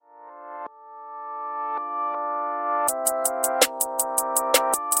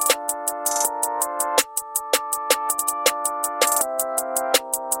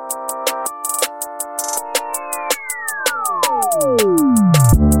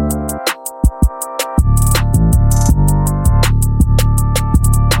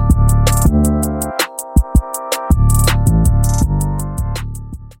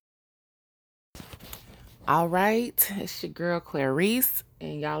All right, it's your girl Clarice,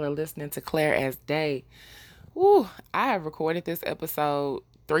 and y'all are listening to Claire as Day. Woo, I have recorded this episode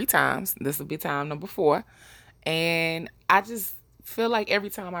 3 times. This will be time number 4. And I just feel like every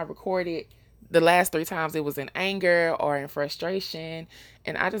time I record it, the last 3 times it was in anger or in frustration.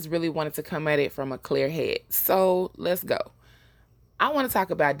 And I just really wanted to come at it from a clear head. So let's go. I want to talk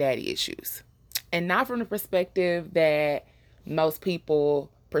about daddy issues. And not from the perspective that most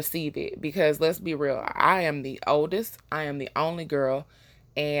people perceive it. Because let's be real, I am the oldest, I am the only girl,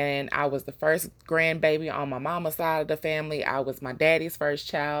 and I was the first grandbaby on my mama's side of the family. I was my daddy's first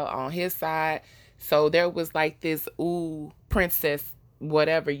child on his side. So there was like this, ooh, princess,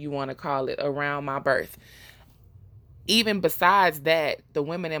 whatever you want to call it, around my birth. Even besides that, the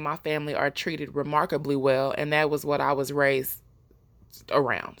women in my family are treated remarkably well, and that was what I was raised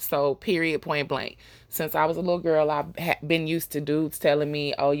around. So period, point blank. Since I was a little girl, I've been used to dudes telling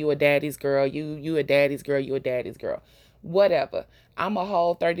me, oh, you a daddy's girl, you a daddy's girl, you a daddy's girl. Whatever. I'm a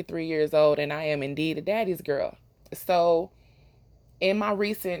whole 33 years old, and I am indeed a daddy's girl. So in my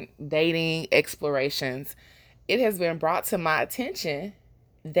recent dating explorations, it has been brought to my attention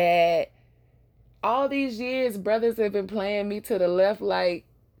that all these years brothers have been playing me to the left like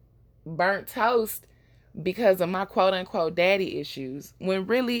burnt toast because of my quote unquote daddy issues, when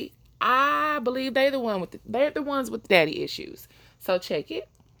really I believe they're the ones with the daddy issues. So check it.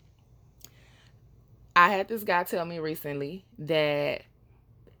 I had this guy tell me recently that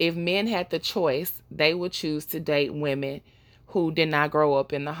if men had the choice, they would choose to date women who did not grow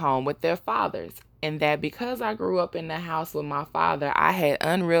up in the home with their fathers. And that because I grew up in the house with my father, I had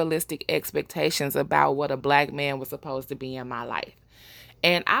unrealistic expectations about what a black man was supposed to be in my life.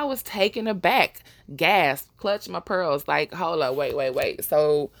 And I was taken aback, gasped, clutched my pearls, like, hold up, wait.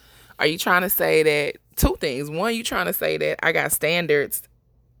 So are you trying to say that two things? One, you trying to say that I got standards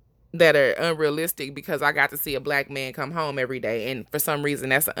that are unrealistic because I got to see a black man come home every day. And for some reason,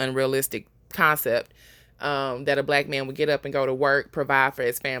 that's an unrealistic concept, that a black man would get up and go to work, provide for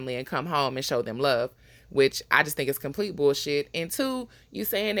his family, and come home and show them love, which I just think is complete bullshit. And two, you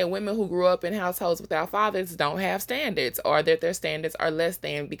saying that women who grew up in households without fathers don't have standards, or that their standards are less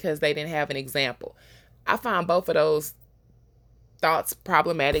than because they didn't have an example. I find both of those thoughts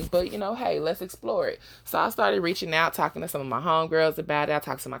problematic, but hey, let's explore it. So I started reaching out, talking to some of my homegirls about it. I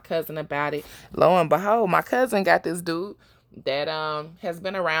talked to my cousin about it. Lo and behold, my cousin got this dude that has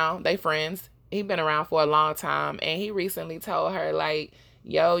been around. They friends. He been around for a long time, and he recently told her like,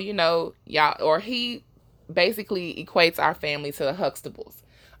 yo, y'all, or he basically equates our family to the Huxtables.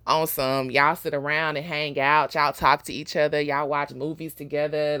 On some, y'all sit around and hang out, y'all talk to each other, y'all watch movies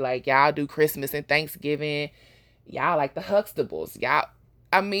together, like y'all do Christmas and Thanksgiving. Y'all like the Huxtables.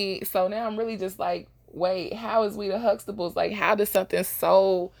 So now I'm really just like, wait, how is we the Huxtables? Like, how does something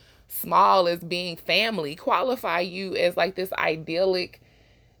so small as being family qualify you as like this idyllic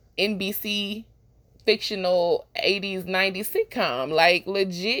NBC fictional 80s, 90s sitcom? Like,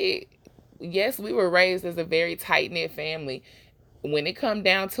 legit, yes, we were raised as a very tight-knit family. When it come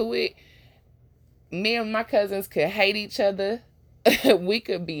down to it, me and my cousins could hate each other. We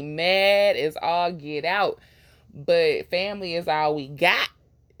could be mad as all get out. But family is all we got,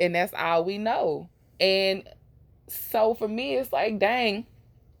 and that's all we know. And so for me, it's like, dang,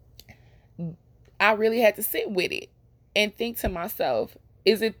 I really had to sit with it and think to myself,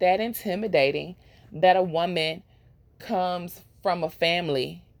 is it that intimidating that a woman comes from a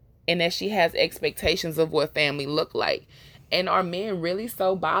family and that she has expectations of what family look like? And are men really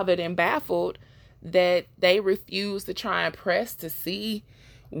so bothered and baffled that they refuse to try and press to see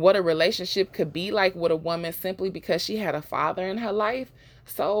what a relationship could be like with a woman simply because she had a father in her life?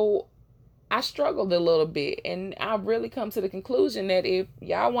 So I struggled a little bit, and I've really come to the conclusion that if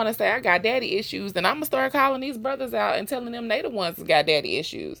y'all want to say I got daddy issues, then I'm going to start calling these brothers out and telling them they the ones that got daddy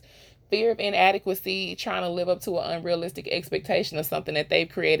issues. Fear of inadequacy, trying to live up to an unrealistic expectation of something that they've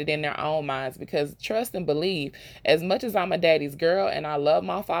created in their own minds. Because trust and believe, as much as I'm a daddy's girl and I love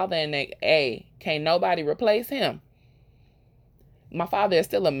my father, and can't nobody replace him. My father is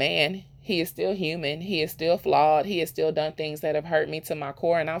still a man. He is still human. He is still flawed. He has still done things that have hurt me to my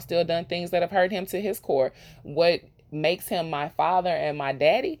core, and I've still done things that have hurt him to his core. What makes him my father and my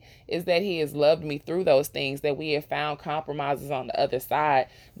daddy is that he has loved me through those things, that we have found compromises on the other side,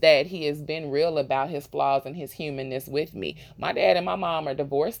 that he has been real about his flaws and his humanness with me. My dad and my mom are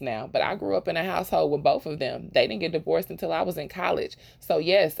divorced now, but I grew up in a household with both of them. They didn't get divorced until I was in college. So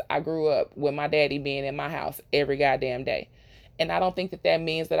yes, I grew up with my daddy being in my house every goddamn day. And I don't think that that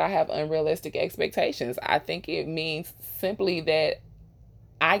means that I have unrealistic expectations. I think it means simply that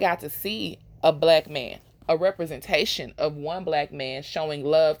I got to see a black man, a representation of one black man showing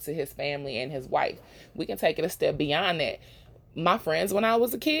love to his family and his wife. We can take it a step beyond that. My friends, when I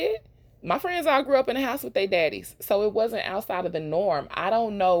was a kid, my friends all grew up in a house with their daddies. So it wasn't outside of the norm. I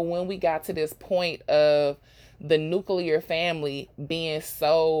don't know when we got to this point of the nuclear family being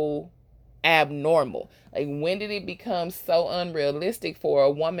so abnormal. Like, when did it become so unrealistic for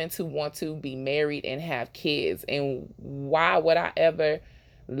a woman to want to be married and have kids? And why would I ever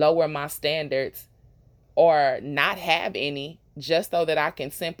lower my standards or not have any just so that I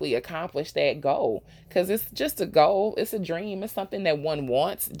can simply accomplish that goal? Because it's just a goal. It's a dream. It's something that one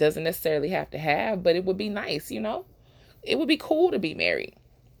wants. Doesn't necessarily have to have, but it would be nice, It would be cool to be married.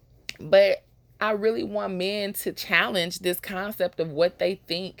 But I really want men to challenge this concept of what they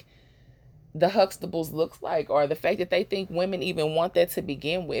think the Huxtables looks like, or the fact that they think women even want that to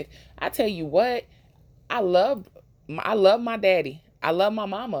begin with. I tell you what, I love my daddy. I love my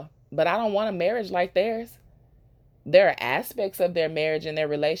mama, but I don't want a marriage like theirs. There are aspects of their marriage and their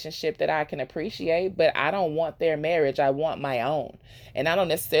relationship that I can appreciate, but I don't want their marriage. I want my own. And I don't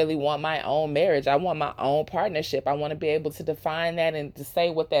necessarily want my own marriage. I want my own partnership. I want to be able to define that and to say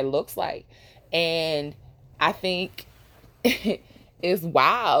what that looks like. And I think it's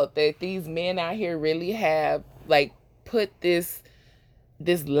wild that these men out here really have put this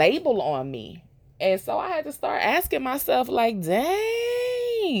label on me. And so I had to start asking myself,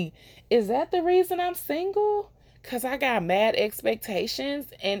 dang, is that the reason I'm single? Because I got mad expectations,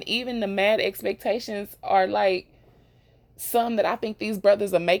 and even the mad expectations are some that I think these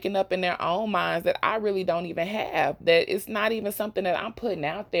brothers are making up in their own minds that I really don't even have. That it's not even something that I'm putting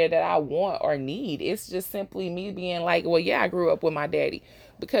out there that I want or need. It's just simply me being well, yeah, I grew up with my daddy.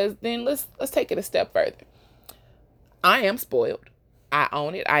 Because then let's take it a step further. I am spoiled. I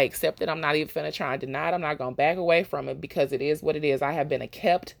own it. I accept it. I'm not even finna try and deny it. I'm not going to back away from it because it is what it is. I have been a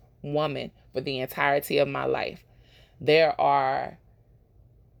kept woman for the entirety of my life. There are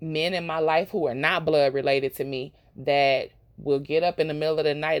men in my life who are not blood related to me that will get up in the middle of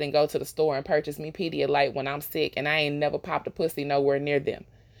the night and go to the store and purchase me Pedialyte when I'm sick, and I ain't never popped a pussy nowhere near them.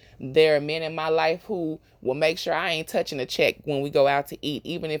 There are men in my life who will make sure I ain't touching a check when we go out to eat,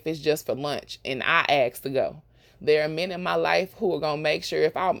 even if it's just for lunch and I ask to go. There are men in my life who are going to make sure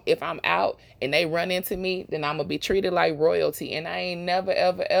if I'm out and they run into me, then I'm going to be treated like royalty, and I ain't never,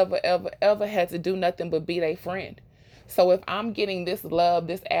 ever, ever, ever, ever had to do nothing but be their friend. So if I'm getting this love,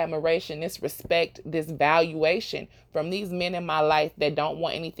 this admiration, this respect, this valuation from these men in my life that don't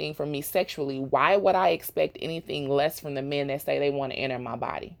want anything from me sexually, why would I expect anything less from the men that say they want to enter my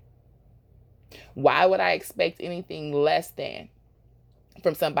body? Why would I expect anything less than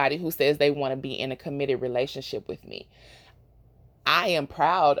from somebody who says they want to be in a committed relationship with me? I am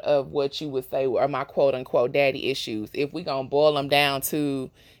proud of what you would say are my quote unquote daddy issues. If we gonna boil them down to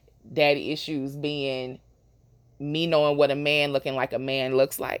daddy issues being me knowing what a man looking like a man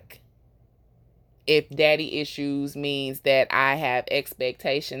looks like. If daddy issues means that I have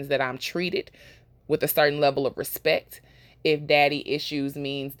expectations that I'm treated with a certain level of respect. If daddy issues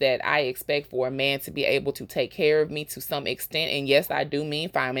means that I expect for a man to be able to take care of me to some extent. And yes, I do mean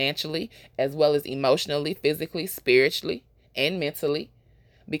financially, as well as emotionally, physically, spiritually, and mentally.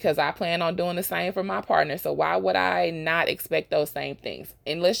 Because I plan on doing the same for my partner. So why would I not expect those same things?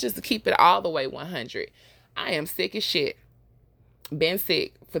 And let's just keep it all the way 100. I am sick as shit. Been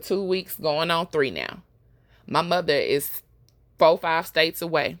sick for 2 weeks, going on 3 now. My mother is 4-5 states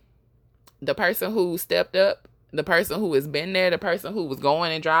away. The person who stepped up, the person who has been there, the person who was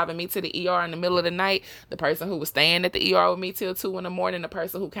going and driving me to the ER in the middle of the night, the person who was staying at the ER with me till 2 a.m, the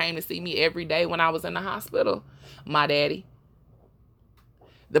person who came to see me every day when I was in the hospital, my daddy.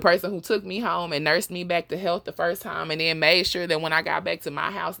 The person who took me home and nursed me back to health the first time and then made sure that when I got back to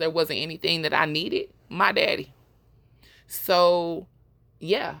my house, there wasn't anything that I needed, my daddy. So,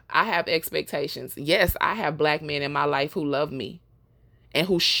 yeah, I have expectations. Yes, I have black men in my life who love me and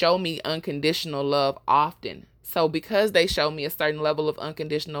who show me unconditional love often. So because they show me a certain level of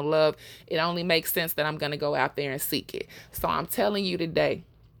unconditional love, it only makes sense that I'm going to go out there and seek it. So I'm telling you today,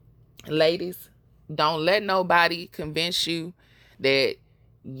 ladies, don't let nobody convince you that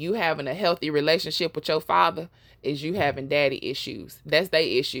you having a healthy relationship with your father is you having daddy issues. That's their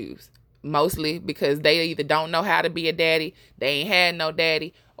issues. mostly because they either don't know how to be a daddy, they ain't had no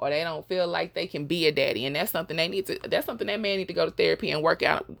daddy, or they don't feel like they can be a daddy. And that's something that's something that man need to go to therapy and work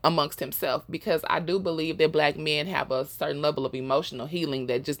out amongst himself, because I do believe that black men have a certain level of emotional healing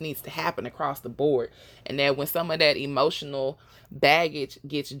that just needs to happen across the board. And that when some of that emotional baggage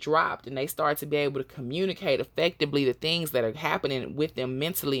gets dropped and they start to be able to communicate effectively the things that are happening with them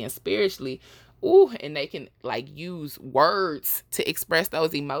mentally and spiritually, and they can like use words to express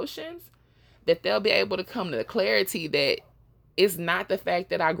those emotions, that they'll be able to come to the clarity that it's not the fact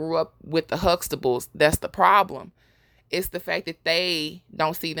that I grew up with the Huxtables that's the problem. It's the fact that they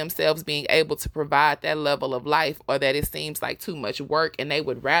don't see themselves being able to provide that level of life, or that it seems like too much work and they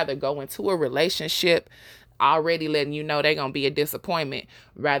would rather go into a relationship already letting you know they're going to be a disappointment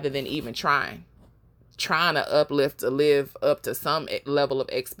rather than even trying to uplift, to live up to some level of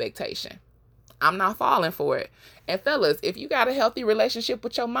expectation. I'm not falling for it. And fellas, if you got a healthy relationship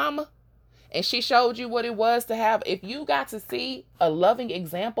with your mama and she showed you what it was to have, if you got to see a loving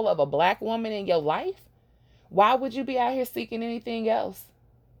example of a black woman in your life, why would you be out here seeking anything else?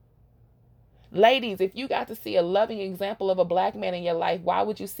 Ladies, if you got to see a loving example of a black man in your life, why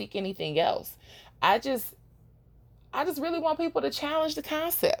would you seek anything else? I just really want people to challenge the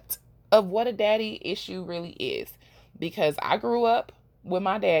concept of what a daddy issue really is. Because I grew up with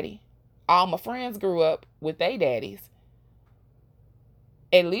my daddy. All my friends grew up with their daddies.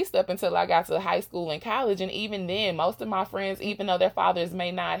 At least up until I got to high school and college. And even then, most of my friends, even though their fathers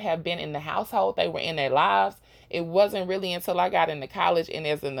may not have been in the household, they were in their lives. It wasn't really until I got into college and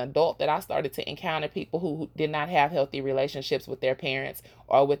as an adult that I started to encounter people who did not have healthy relationships with their parents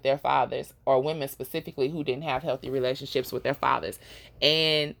or with their fathers, or women specifically who didn't have healthy relationships with their fathers.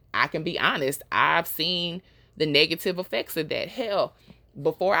 And I can be honest, I've seen the negative effects of that. Hell,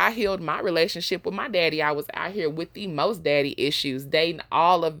 before I healed my relationship with my daddy, I was out here with the most daddy issues, dating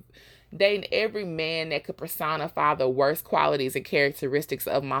every man that could personify the worst qualities and characteristics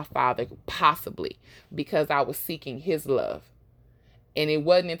of my father, possibly, because I was seeking his love. And it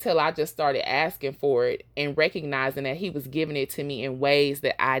wasn't until I just started asking for it and recognizing that he was giving it to me in ways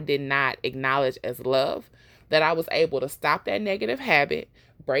that I did not acknowledge as love, that I was able to stop that negative habit,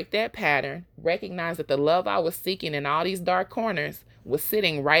 break that pattern, recognize that the love I was seeking in all these dark corners was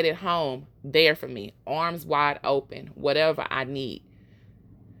sitting right at home there for me, arms wide open, whatever I need.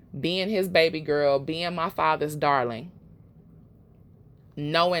 Being his baby girl, being my father's darling,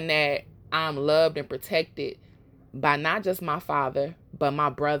 knowing that I'm loved and protected by not just my father, but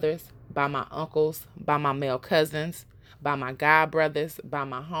my brothers, by my uncles, by my male cousins, by my god brothers, by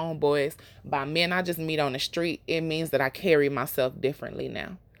my homeboys, by men I just meet on the street. It means that I carry myself differently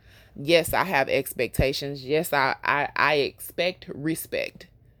now. Yes, I have expectations. Yes, I expect respect.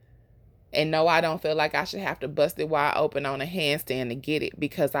 And no, I don't feel like I should have to bust it wide open on a handstand to get it,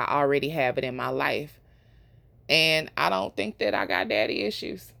 because I already have it in my life. And I don't think that I got daddy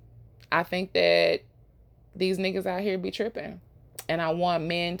issues. I think that these niggas out here be tripping. And I want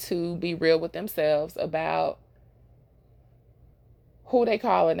men to be real with themselves about who they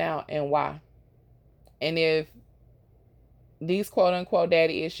calling out and why. And if these quote unquote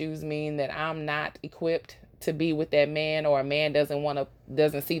daddy issues mean that I'm not equipped to be with that man, or a man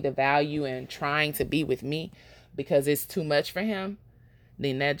doesn't see the value in trying to be with me because it's too much for him,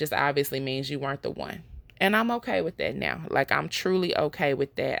 then that just obviously means you weren't the one. And I'm okay with that now. Like, I'm truly okay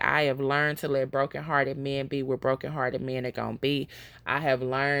with that. I have learned to let brokenhearted men be where brokenhearted men are going to be. I have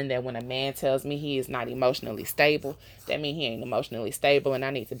learned that when a man tells me he is not emotionally stable, that means he ain't emotionally stable and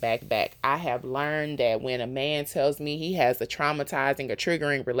I need to back. I have learned that when a man tells me he has a traumatizing or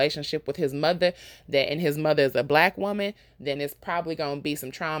triggering relationship with his mother, and his mother is a black woman, then it's probably going to be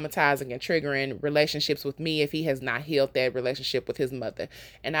some traumatizing and triggering relationships with me if he has not healed that relationship with his mother.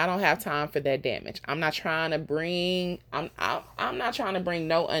 And I don't have time for that damage. I'm not trying to bring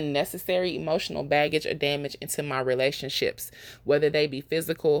no unnecessary emotional baggage or damage into my relationships, whether they be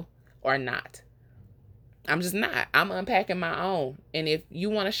physical or not. I'm just not. I'm unpacking my own. And if you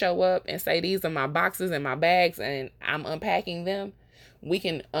want to show up and say these are my boxes and my bags and I'm unpacking them, we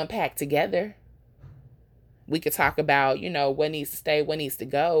can unpack together. We could talk about, what needs to stay, what needs to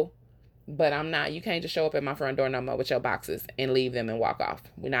go. But you can't just show up at my front door no more with your boxes and leave them and walk off.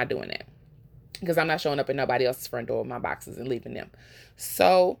 We're not doing that. Because I'm not showing up at nobody else's front door with my boxes and leaving them.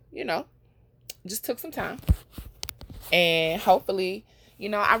 So, just took some time. And hopefully,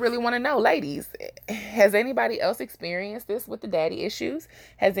 I really want to know, ladies, has anybody else experienced this with the daddy issues?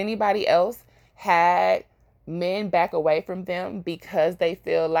 Has anybody else had men back away from them because they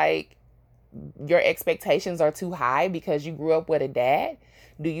feel like your expectations are too high because you grew up with a dad?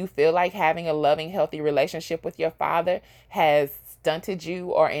 Do you feel like having a loving, healthy relationship with your father has stunted you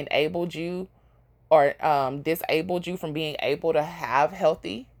or enabled you or disabled you from being able to have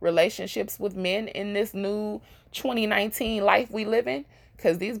healthy relationships with men in this new 2019 life we live in.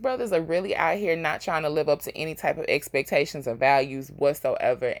 Because these brothers are really out here not trying to live up to any type of expectations or values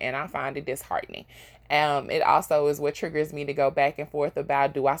whatsoever. And I find it disheartening. It also is what triggers me to go back and forth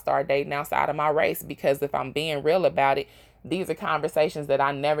about, do I start dating outside of my race? Because if I'm being real about it, these are conversations that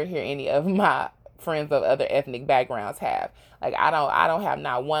I never hear any of my friends of other ethnic backgrounds have. Like I don't have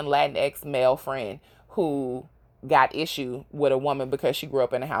not one Latinx male friend who got issue with a woman because she grew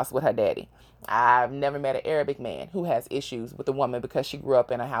up in a house with her daddy. I've never met an Arabic man who has issues with a woman because she grew up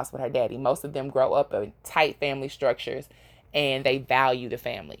in a house with her daddy. Most of them grow up in tight family structures and they value the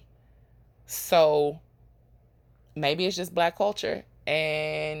family. So maybe it's just Black culture,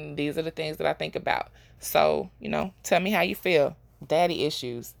 and these are the things that I think about. So, tell me how you feel. Daddy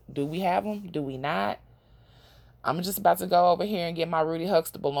issues. Do we have them? Do we not? I'm just about to go over here and get my Rudy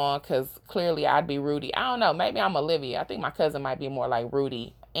Huxtable on, because clearly I'd be Rudy. I don't know. Maybe I'm Olivia. I think my cousin might be more like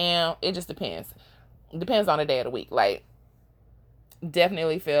Rudy. And it just depends. It depends on the day of the week. Like,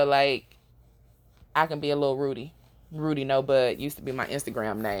 definitely feel like I can be a little Rudy. Rudy No Bud used to be my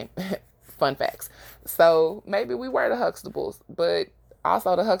Instagram name. Fun facts. So maybe we were the Huxtables, but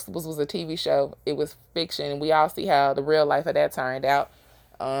also the Huxtables was a TV show. It was fiction. We all see how the real life of that turned out.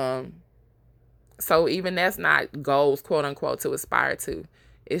 So even that's not goals, quote unquote, to aspire to.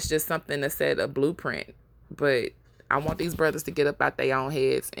 It's just something to set a blueprint. But I want these brothers to get up out their own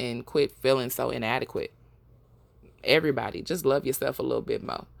heads and quit feeling so inadequate. Everybody, just love yourself a little bit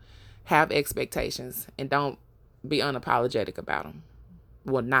more. Have expectations and don't be unapologetic about them.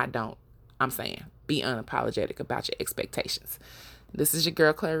 Well, not don't. I'm saying be unapologetic about your expectations. This is your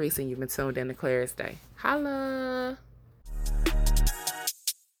girl Clarice, and you've been tuned in to Clarice Day. Holla!